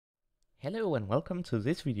Hello and welcome to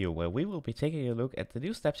this video where we will be taking a look at the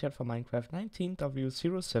new snapshot for Minecraft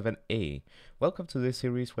 19.07a. Welcome to this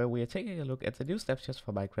series where we are taking a look at the new snapshots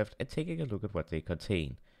for Minecraft and taking a look at what they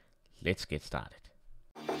contain. Let's get started.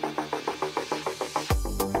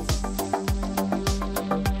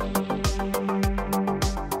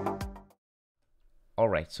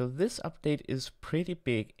 Alright, so this update is pretty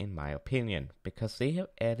big in my opinion, because they have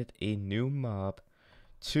added a new mob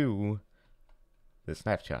to the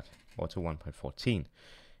snapshot, or to 1.14,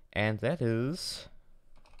 and that is,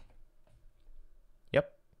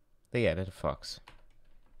 yep, they added a fox.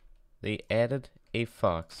 They added a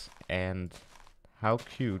fox, and how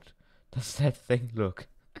cute does that thing look?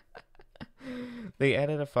 They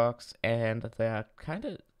added a fox, and there are kind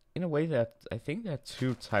of, in a way, that I think there are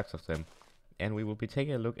two types of them, and we will be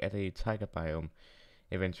taking a look at a tiger biome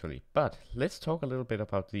eventually. But let's talk a little bit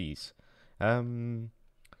about these.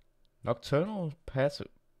 Nocturnal passive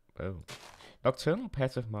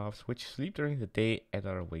mobs which sleep during the day and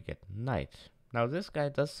are awake at night. Now this guy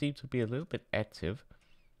does seem to be a little bit active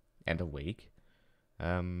and awake.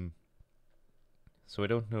 So I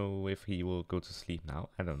don't know if he will go to sleep now.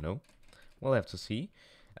 I don't know. We'll have to see.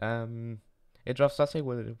 It drops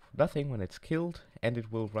nothing when it's killed, and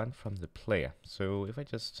it will run from the player. So if I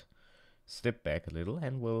just step back a little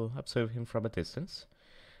and we'll observe him from a distance.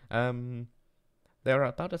 They're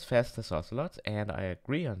about as fast as ocelots, and I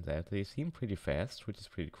agree on that. They seem pretty fast, which is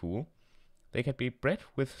pretty cool. They can be bred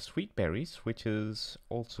with sweet berries, which was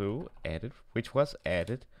added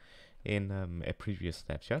in a previous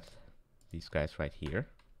snapshot. These guys right here,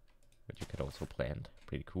 which you can also plant.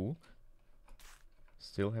 Pretty cool.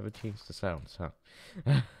 Still haven't changed the sounds, huh?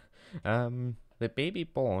 The baby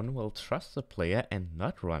born will trust the player and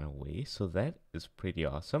not run away, so that is pretty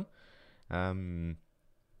awesome.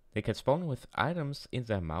 They can spawn with items in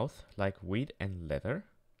their mouth, like wheat and leather.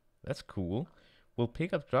 That's cool. Will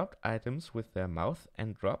pick up dropped items with their mouth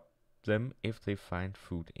and drop them if they find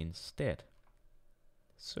food instead.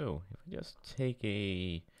 So, if we just take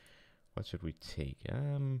a... what should we take?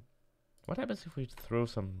 What happens if we throw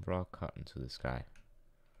some raw cotton to this guy?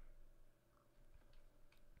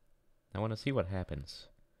 I want to see what happens.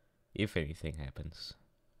 If anything happens.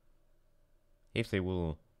 If they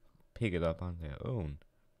will pick it up on their own.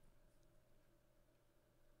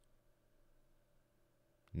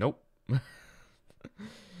 Nope.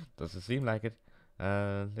 Doesn't seem like it.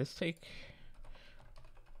 Let's take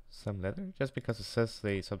some leather, just because it says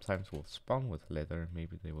they sometimes will spawn with leather.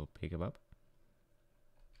 Maybe they will pick them up.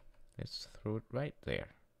 Let's throw it right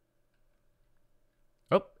there.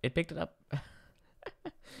 Oh, it picked it up.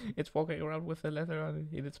 It's walking around with the leather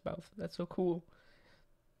in its mouth. That's so cool.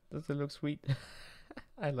 Does it look sweet?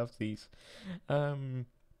 I love these. May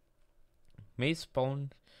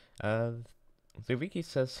spawn. The wiki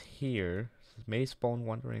says here, may spawn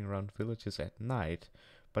wandering around villages at night,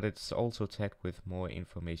 but it's also tagged with more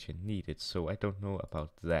information needed, so I don't know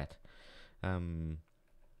about that.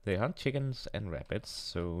 They hunt chickens and rabbits,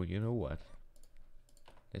 so you know what.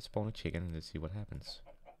 Let's spawn a chicken and let's see what happens.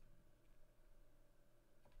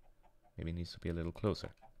 Maybe it needs to be a little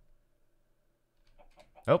closer.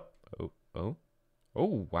 Oh,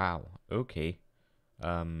 wow, okay.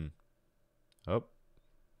 Oh,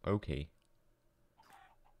 okay.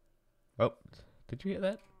 Oh, did you hear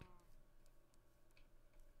that?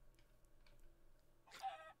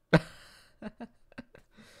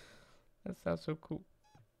 That sounds so cool.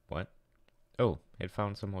 What? Oh, it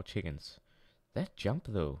found some more chickens. That jump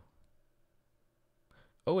though.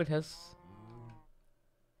 Oh, it has...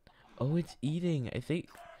 oh, it's eating, I think.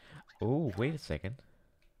 Oh, wait a second.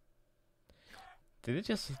 Did it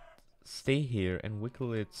just stay here and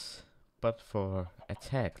wiggle its butt for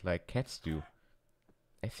attack like cats do?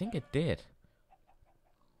 I think it did.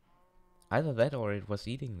 Either that or it was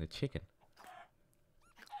eating the chicken.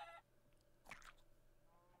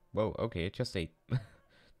 Whoa, okay, it just ate.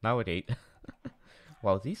 Now it ate.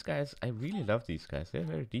 Wow, these guys, I really love these guys. They're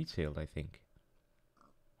very detailed, I think.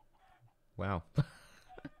 Wow.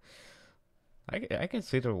 I can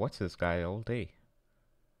sit or watch this guy all day.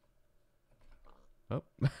 Oh.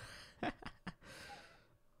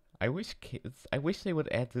 I wish they would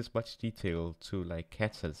add this much detail to like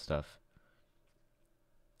cats and stuff.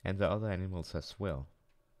 And the other animals as well.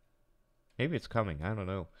 Maybe it's coming, I don't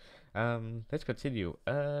know. Let's continue.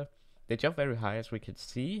 They jump very high, as we can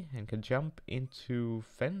see, and can jump into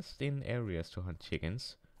fenced-in areas to hunt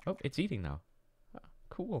chickens. Oh, it's eating now. Ah,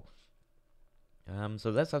 cool.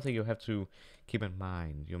 So that's something you have to keep in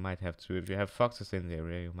mind. You might have to, if you have foxes in the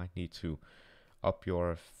area, you might need to up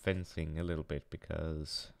your fencing a little bit,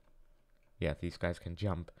 because yeah, these guys can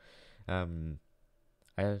jump.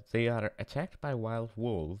 They are attacked by wild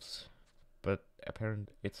wolves, but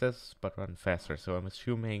apparently it says but run faster, so I'm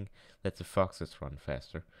assuming that the foxes run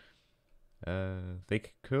faster. They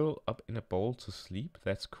can curl up in a ball to sleep,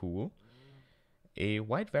 that's cool. A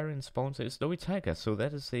white variant spawns a snowy taiga, so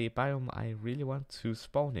that is a biome I really want to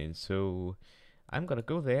spawn in, so I'm gonna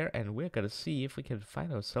go there and we're gonna see if we can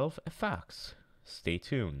find ourselves a fox. Stay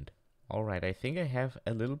tuned. Alright, I think I have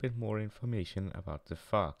a little bit more information about the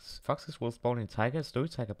fox. Foxes will spawn in taiga, snowy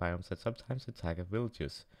taiga biomes, and sometimes in taiga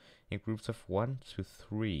villages, in groups of 1 to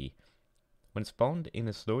 3. When spawned in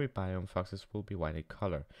a snowy biome, foxes will be white in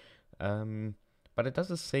color. But it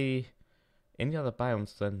doesn't say any other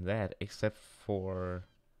biomes than that, except for...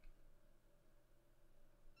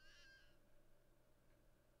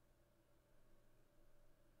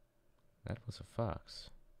 That was a fox.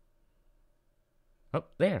 Oh,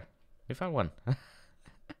 there! We found one.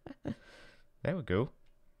 There we go.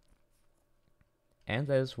 And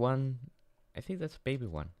there's one... I think that's a baby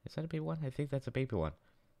one. Is that a baby one? I think that's a baby one.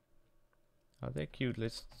 Oh, they're cute.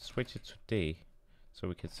 Let's switch it to day, so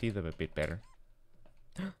we can see them a bit better.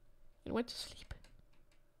 It went to sleep.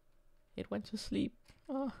 It went to sleep.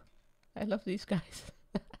 Oh, I love these guys.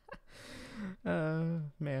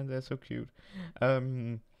 Man, they're so cute.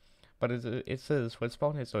 But it says when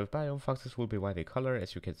spawned in soil biome, foxes will be white in color,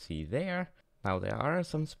 as you can see there. Now there are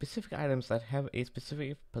some specific items that have a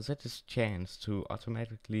specific percentage chance to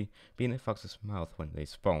automatically be in a fox's mouth when they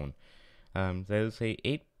spawn. There's a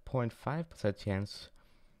 8.5% chance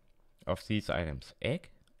of these items: egg,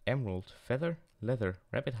 emerald, feather, leather,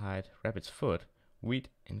 rabbit hide, rabbit's foot, wheat,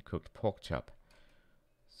 and cooked pork chop.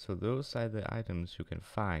 So those are the items you can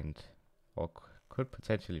find, or could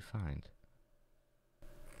potentially find.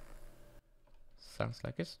 Sounds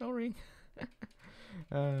like it's snoring.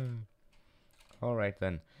 Alright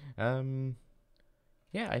then.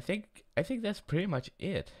 Yeah, I think that's pretty much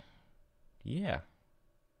it. Yeah,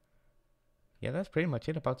 that's pretty much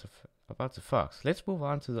it about the fox. Let's move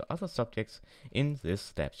on to the other subjects in this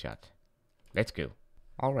snapshot. Let's go.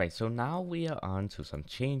 Alright, so now we are on to some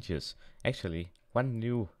changes. Actually, one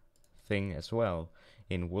new thing as well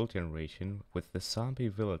in world generation with the zombie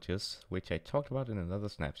villages, which I talked about in another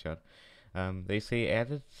snapshot. They say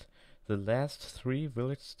added the last 3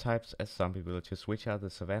 village types as zombie villages, which are the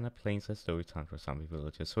savanna, plains, and snowy tundra zombie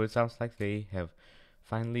villages. So it sounds like they have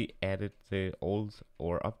finally added the old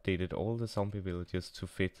or updated all the zombie villages to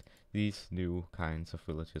fit these new kinds of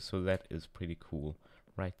villages. So that is pretty cool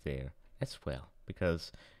right there as well,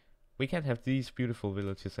 because we can't have these beautiful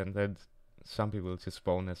villages and then zombie villages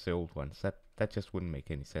spawn as the old ones. That just wouldn't make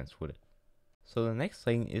any sense, would it? So the next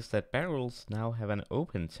thing is that barrels now have an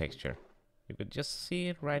open texture. You could just see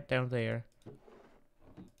it right down there,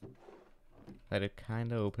 that it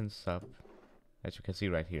kind of opens up, as you can see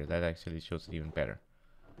right here. That actually shows it even better.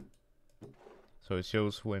 So it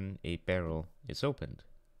shows when a barrel is opened.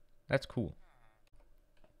 That's cool.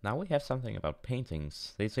 Now we have something about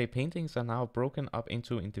paintings. They say paintings are now broken up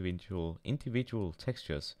into individual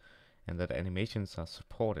textures, and that animations are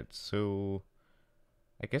supported. So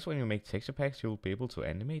I guess when you make texture packs, you'll be able to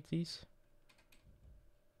animate these,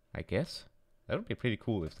 I guess. That would be pretty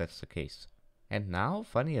cool if that's the case. And now,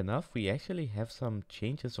 funny enough, we actually have some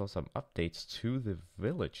changes or some updates to the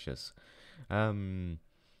villages.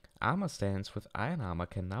 Armor stands with iron armor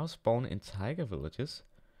can now spawn in taiga villages.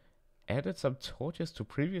 Added some torches to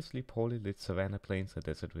previously poorly lit savanna, plains, and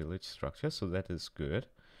desert village structures, so that is good.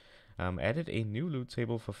 Added a new loot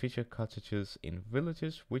table for fisher cottages in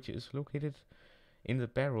villages, which is located in the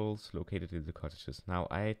barrels located in the cottages. Now,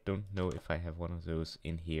 I don't know if I have one of those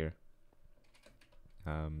in here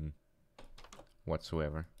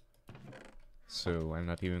whatsoever, so I'm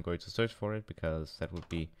not even going to search for it, because that would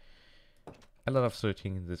be a lot of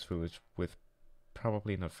searching in this village with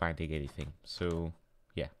probably not finding anything. So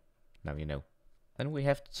yeah, now you know. Then we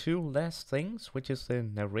have 2 last things, which is the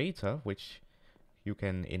narrator, which you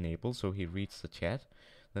can enable so he reads the chat.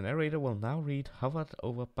 The narrator will now read hovered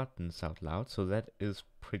over buttons out loud, so that is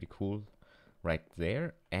pretty cool right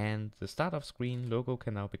there. And the startup screen logo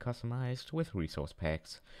can now be customized with resource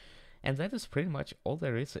packs. And that is pretty much all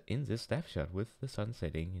there is in this snapshot, with the sun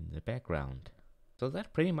setting in the background. So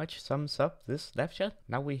that pretty much sums up this snapshot.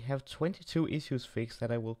 Now we have 22 issues fixed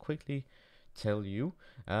that I will quickly tell you.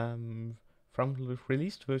 From the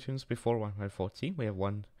released versions before 1.14 we have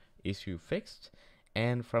 1 issue fixed,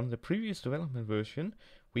 and from the previous development version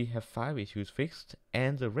we have 5 issues fixed,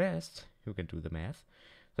 and the rest, you can do the math,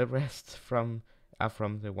 the rest are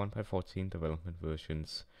from the 1.14 development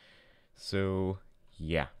versions. So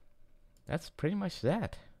yeah, that's pretty much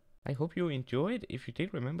that. I hope you enjoyed. If you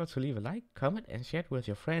did, remember to leave a like, comment, and share it with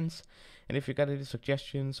your friends. And if you got any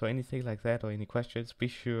suggestions or anything like that, or any questions, be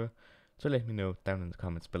sure to let me know down in the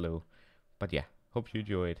comments below. But yeah, hope you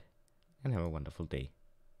enjoyed, and have a wonderful day.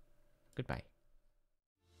 Goodbye.